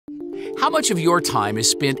How much of your time is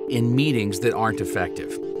spent in meetings that aren't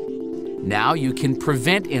effective? Now you can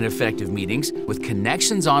prevent ineffective meetings with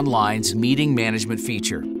Connections Online's meeting management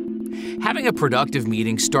feature. Having a productive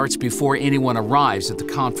meeting starts before anyone arrives at the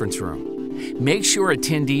conference room. Make sure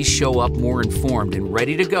attendees show up more informed and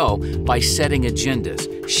ready to go by setting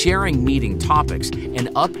agendas, sharing meeting topics, and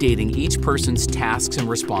updating each person's tasks and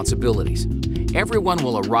responsibilities. Everyone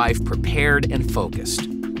will arrive prepared and focused.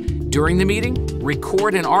 During the meeting,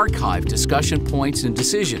 record and archive discussion points and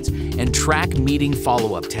decisions, and track meeting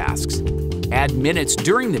follow-up tasks. Add minutes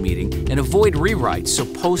during the meeting and avoid rewrites so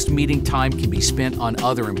post-meeting time can be spent on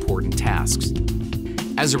other important tasks.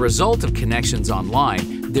 As a result of Connections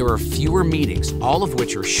Online, there are fewer meetings, all of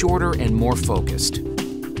which are shorter and more focused.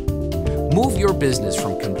 Move your business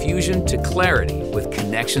from confusion to clarity with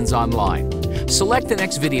Connections Online. Select the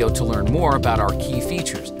next video to learn more about our key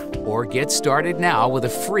features, or get started now with a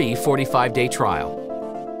free 45-day trial.